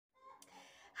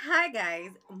Hi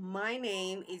guys, my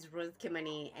name is Rose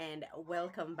Kimani and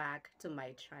welcome back to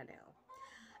my channel.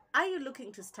 Are you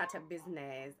looking to start a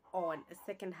business on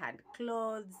secondhand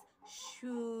clothes,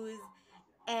 shoes,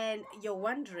 and you're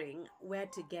wondering where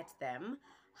to get them,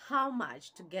 how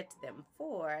much to get them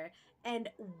for, and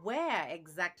where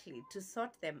exactly to sort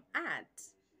them at?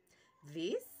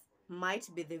 This might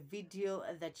be the video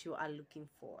that you are looking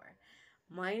for.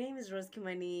 My name is Rose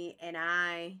Kimani and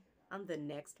I am the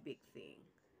next big thing.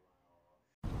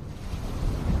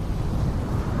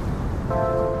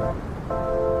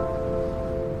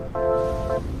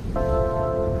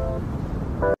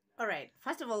 All right,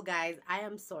 first of all, guys, I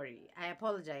am sorry. I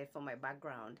apologize for my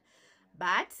background.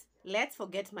 But let's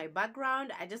forget my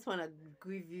background. I just want to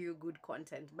give you good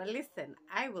content. But listen,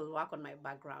 I will work on my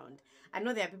background. I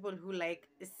know there are people who like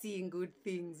seeing good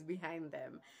things behind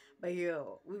them. But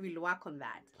yo, we will work on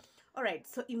that. All right,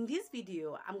 so in this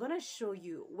video, I'm going to show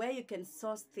you where you can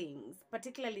source things,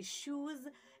 particularly shoes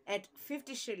at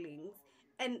 50 shillings.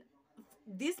 And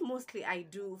this mostly I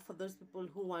do for those people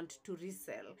who want to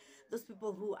resell, those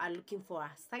people who are looking for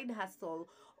a side hustle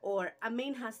or a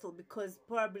main hustle because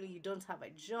probably you don't have a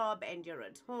job and you're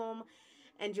at home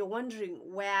and you're wondering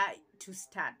where to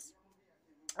start.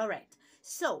 All right,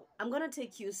 so I'm gonna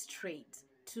take you straight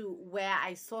to where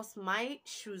I source my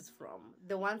shoes from,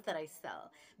 the ones that I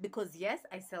sell, because yes,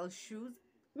 I sell shoes.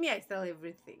 Me, I sell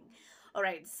everything. All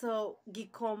right, so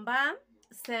Gikomba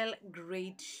sell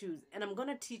great shoes, and I'm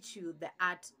gonna teach you the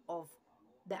art of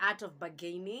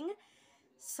bargaining,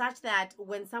 such that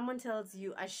when someone tells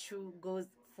you a shoe goes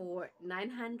for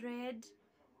 900,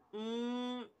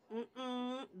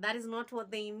 that is not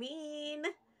what they mean.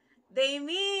 They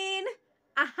mean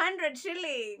 100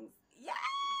 shillings.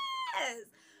 Yes.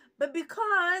 But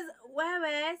because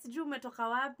wewe sijui umetoka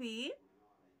wapi,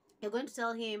 you're going to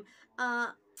tell him,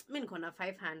 mi niko na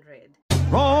 500.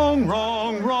 Wrong,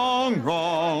 wrong, wrong,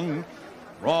 wrong.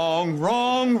 Wrong,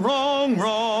 wrong, wrong,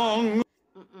 wrong.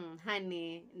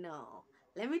 Honey, no.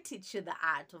 Let me teach you the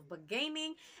art of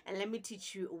bargaining and let me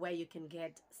teach you where you can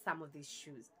get some of these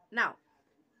shoes. Now,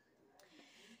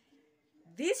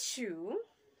 this shoe,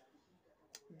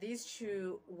 this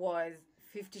shoe was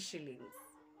 50 shillings.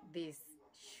 This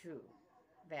shoe.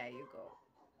 There you go.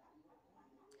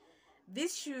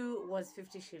 This shoe was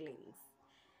 50 shillings.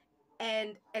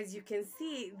 And as you can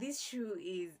see, this shoe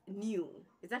is new.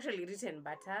 It's actually written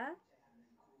butter.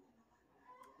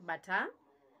 Butter.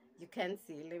 You can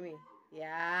see. Let me.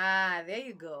 Yeah, there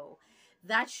you go.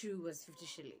 That shoe was 50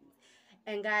 shillings.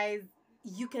 And guys,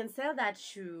 you can sell that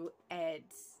shoe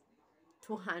at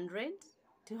 200,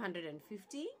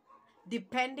 250,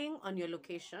 depending on your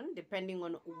location, depending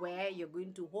on where you're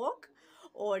going to hawk,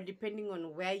 or depending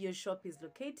on where your shop is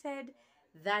located.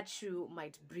 That shoe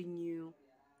might bring you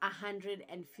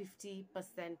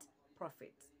 150%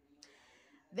 profit.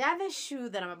 The other shoe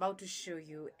that I'm about to show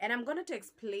you, and I'm going to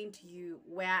explain to you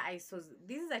where I saw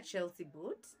this is a Chelsea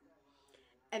boot,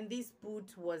 and this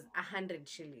boot was 100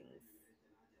 shillings.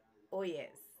 Oh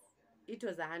yes, it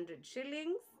was 100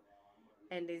 shillings,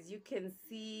 and as you can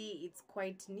see, it's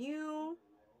quite new.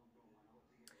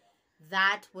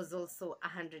 That was also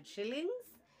 100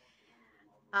 shillings.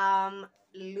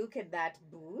 Look at that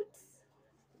boot.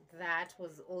 That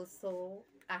was also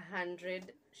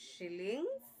 100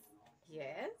 shillings.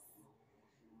 Yes.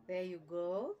 There you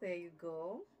go. There you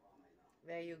go.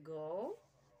 There you go.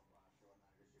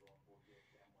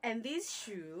 And this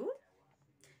shoe,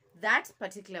 that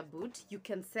particular boot, you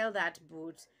can sell that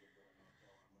boot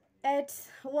at,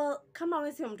 well, kama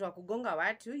wewe sio mtu wa kugonga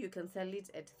watu, you can sell it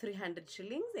at 300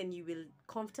 shillings and you will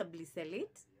comfortably sell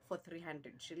it for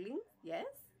 300 shillings.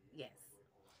 Yes? Yes.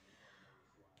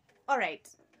 All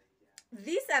right.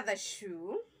 This other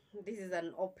shoe, this is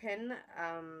an open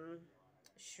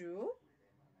shoe.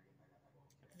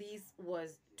 This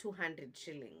was 200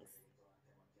 shillings.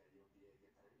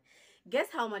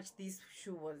 Guess how much this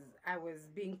shoe was? I was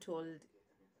being told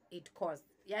it cost.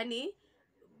 Yani,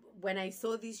 when I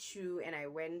saw this shoe and I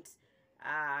went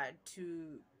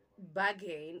to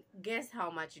bargain, guess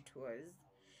how much it was?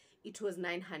 It was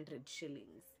 900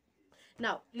 shillings.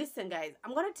 Now, listen, guys,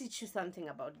 I'm going to teach you something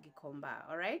about Gikomba,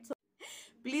 all right? So,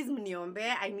 please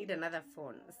mniombe, I need another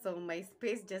phone. So, my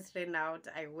space just ran out.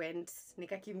 I went,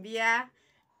 nikakimbia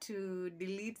to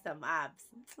delete some apps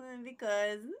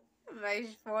because my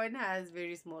phone has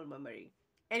very small memory.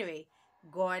 Anyway,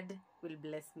 God will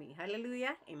bless me.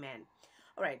 Hallelujah. Amen.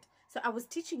 All right. So I was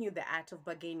teaching you the art of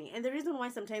bargaining. And the reason why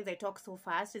sometimes I talk so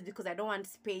fast is because I don't want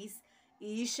space,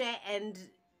 ishe, and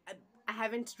I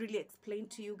haven't really explained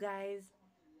to you guys.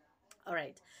 All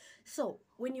right. So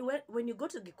when you go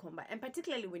to Gikomba, and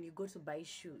particularly when you go to buy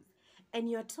shoes, and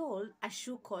you're told a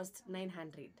shoe costs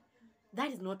 900.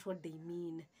 That is not what they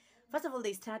mean. First of all,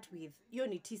 they start with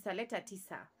yoni tisa, letter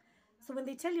tisa. So when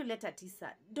they tell you letter tisa,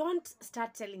 don't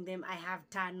start telling them I have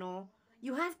tano.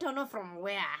 You have tano from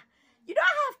where? You don't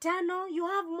have tano, you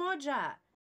have moja.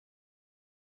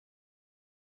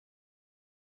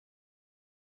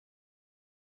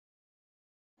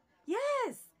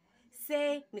 Yes.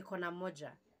 Say nikona moja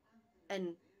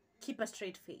and keep a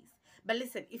straight face. But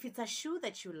listen, if it's a shoe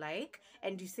that you like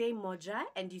and you say moja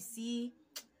and you see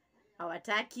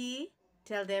hawataki,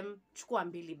 tell them chukua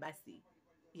mbili basi.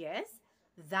 Yes,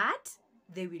 that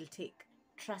they will take.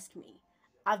 Trust me.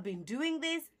 I've been doing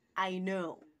this, I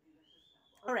know.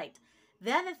 All right.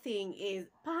 The other thing is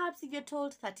perhaps if you're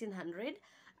told 1300,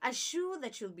 a shoe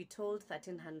that you'll be told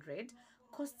 1300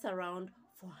 costs around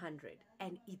 400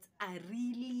 and it's a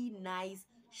really nice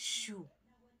shoe.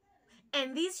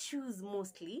 And these shoes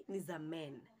mostly is a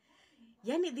men.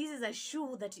 Yani this is a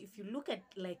shoe that if you look at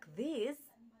like this,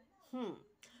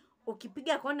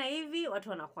 ukipiga kona hivi watu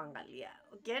wanakuangalia.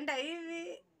 Ukienda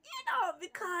hivi,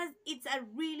 because it's a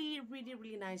really really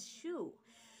really nice shoe.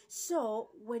 So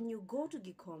when you go to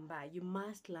Gikomba, you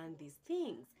must learn these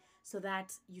things so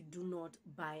that you do not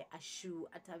buy a shoe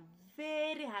at a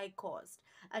very high cost,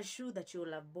 a shoe that you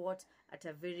will have bought at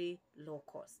a very low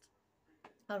cost.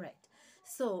 All right.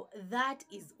 So that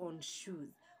is on shoes.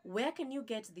 Where can you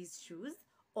get these shoes?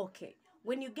 Okay.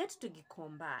 When you get to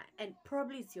Gikomba, and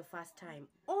probably it's your first time,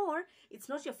 or it's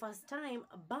not your first time,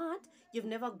 but you've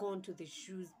never gone to the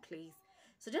shoes place.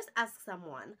 So just ask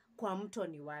someone, kwa mto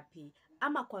ni wapi,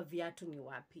 ama kwa viatu ni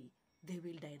wapi. They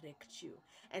will direct you.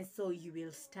 And so you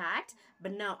will start.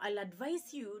 But now I'll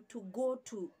advise you to go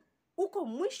to uko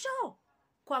mwisho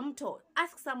kwa mto.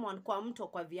 Ask someone kwa mto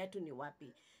kwa viatu ni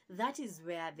wapi. That is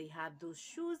where they have those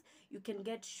shoes. You can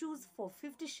get shoes for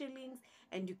 50 shillings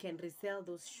and you can resell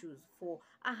those shoes for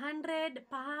 100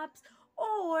 perhaps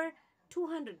or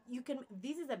 200.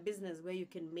 This is a business where you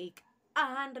can make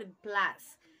 100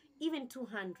 plus, even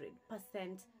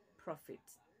 200% profit.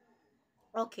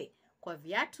 Okay, kwa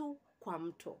viatu, kwa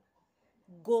mto.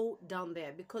 Go down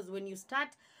there because when you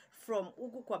start from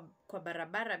huku kwa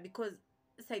barabara, because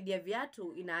side ya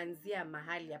viatu inaanzia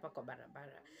mahali hapa kwa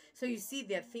barabara. So you see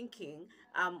they're thinking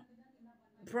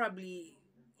probably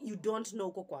you don't know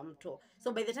huko kwa mto.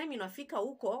 So by the time unafika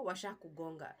huko washa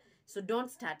kugonga. So don't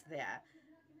start there.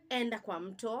 Enda kwa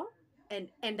mto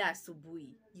and enda asubuhi.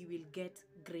 You will get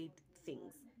great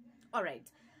things. All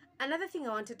right. Another thing I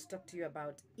wanted to talk to you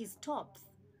about is tops.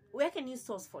 Where can you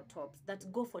source for tops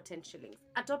that go for 10 shillings?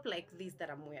 A top like this that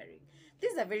I'm wearing.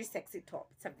 This is a very sexy top.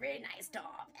 It's a very nice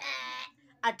top.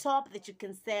 A top that you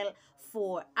can sell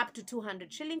for up to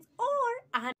 200 shillings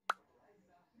or 100.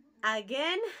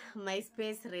 Again, my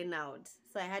space ran out.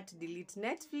 So I had to delete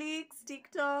Netflix,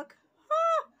 TikTok.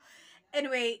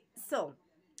 Anyway, so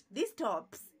these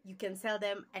tops, you can sell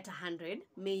them at 100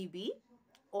 maybe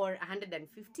or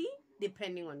 150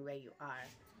 depending on where you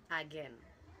are. Again,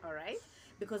 all right?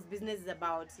 Because business is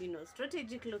about,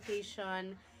 strategic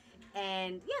location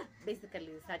and yeah, basically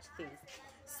such things.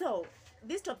 So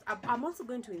these tops, I'm also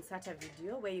going to insert a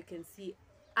video where you can see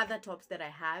other tops that I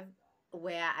have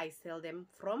where I sell them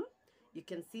from. You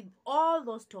can see all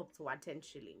those tops were 10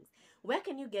 shillings. Where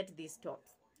can you get these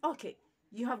tops? Okay,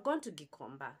 you have gone to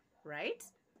Gikomba, right?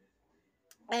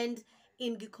 And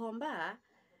in Gikomba,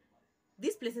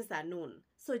 these places are known.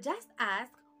 So just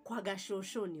ask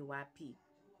Kwagashosho ni wapi.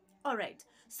 All right.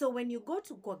 So when you go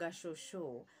to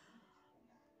Kwagashosho,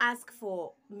 ask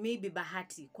for maybe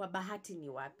Bahati. Kwa Bahati ni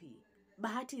wapi.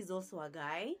 Bahati is also a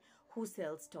guy who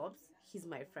sells tops. He's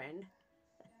my friend.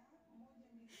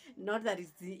 Not that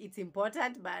it's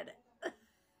important, but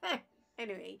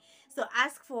anyway. So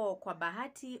ask for Kwa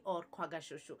Bahati or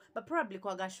Kwagashosho. But probably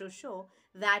Kwagashosho,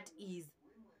 that is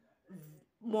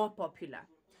more popular.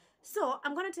 So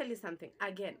I'm going to tell you something.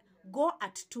 Again, go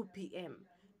at 2 p.m.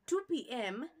 2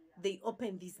 p.m. they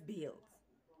open these bills.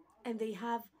 And they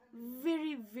have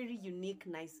very, very unique,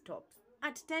 nice tops.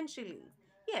 At 10 shillings.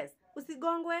 Yes,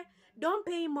 usigongwe. Don't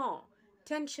pay more.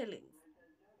 10 shillings.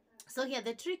 So here,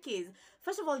 the trick is,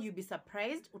 first of all, you'll be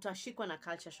surprised. Utashikwa na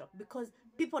culture shock. Because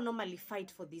people normally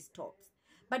fight for these tops.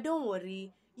 But don't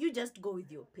worry. You just go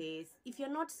with your pace. If you're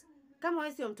not... Kama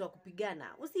wewe sio mtu wa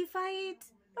kupigana, usifight.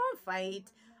 Don't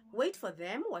fight. Wait for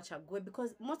them, wachague,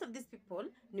 because most of these people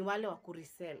ni wale wa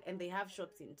kuresell and they have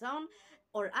shops in town,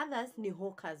 or others ni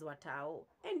hawkers wa tao.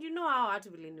 And you know how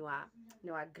watu vile ni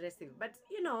wa aggressive. But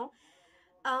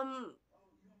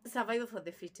survival for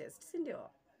the fittest,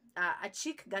 sindio? A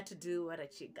chick got to do what a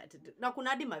chick got to do. Na kuna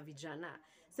hadi mavijana.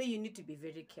 So you need to be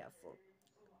very careful.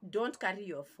 don't carry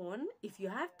your phone. If you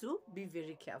have to, be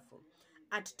very careful.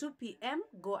 At 2 p.m.,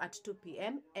 go at 2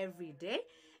 p.m. every day,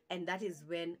 and that is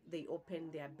when they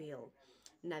open their bill.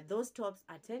 Now, those tops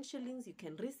are 10 shillings. You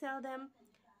can resell them,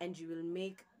 and you will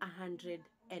make 100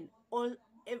 and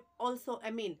also,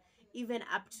 I mean, even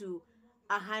up to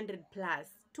 100 plus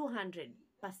 200%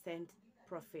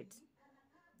 profit.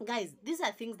 Guys, these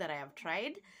are things that I have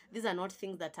tried. These are not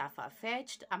things that are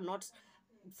far-fetched. I'm not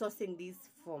sourcing this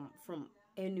from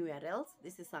anywhere else.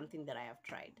 This is something that I have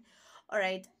tried. All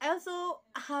right, I also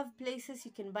have places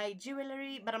you can buy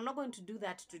jewelry, but I'm not going to do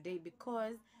that today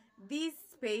because this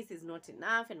space is not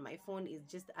enough and my phone is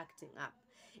just acting up.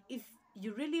 If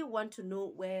you really want to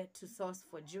know where to source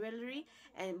for jewelry,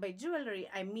 and by jewelry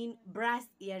I mean brass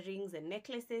earrings and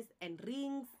necklaces and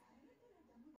rings.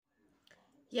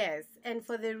 Yes, and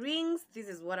for the rings, this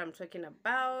is what I'm talking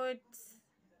about.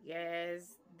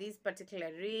 Yes, these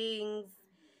particular rings.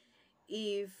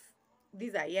 If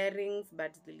these are earrings,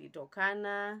 but the little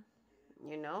kana,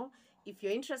 you know. If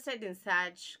you're interested in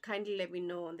such, kindly let me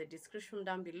know in the description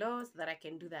down below so that I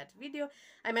can do that video.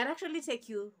 I might actually take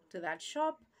you to that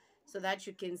shop so that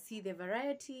you can see the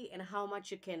variety and how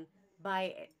much you can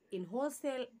buy in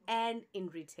wholesale and in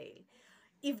retail.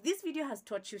 If this video has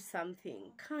taught you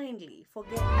something, kindly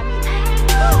forget,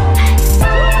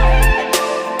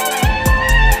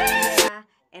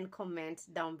 and comment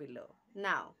down below.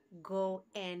 Now, go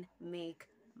and make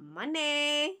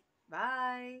money.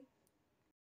 Bye.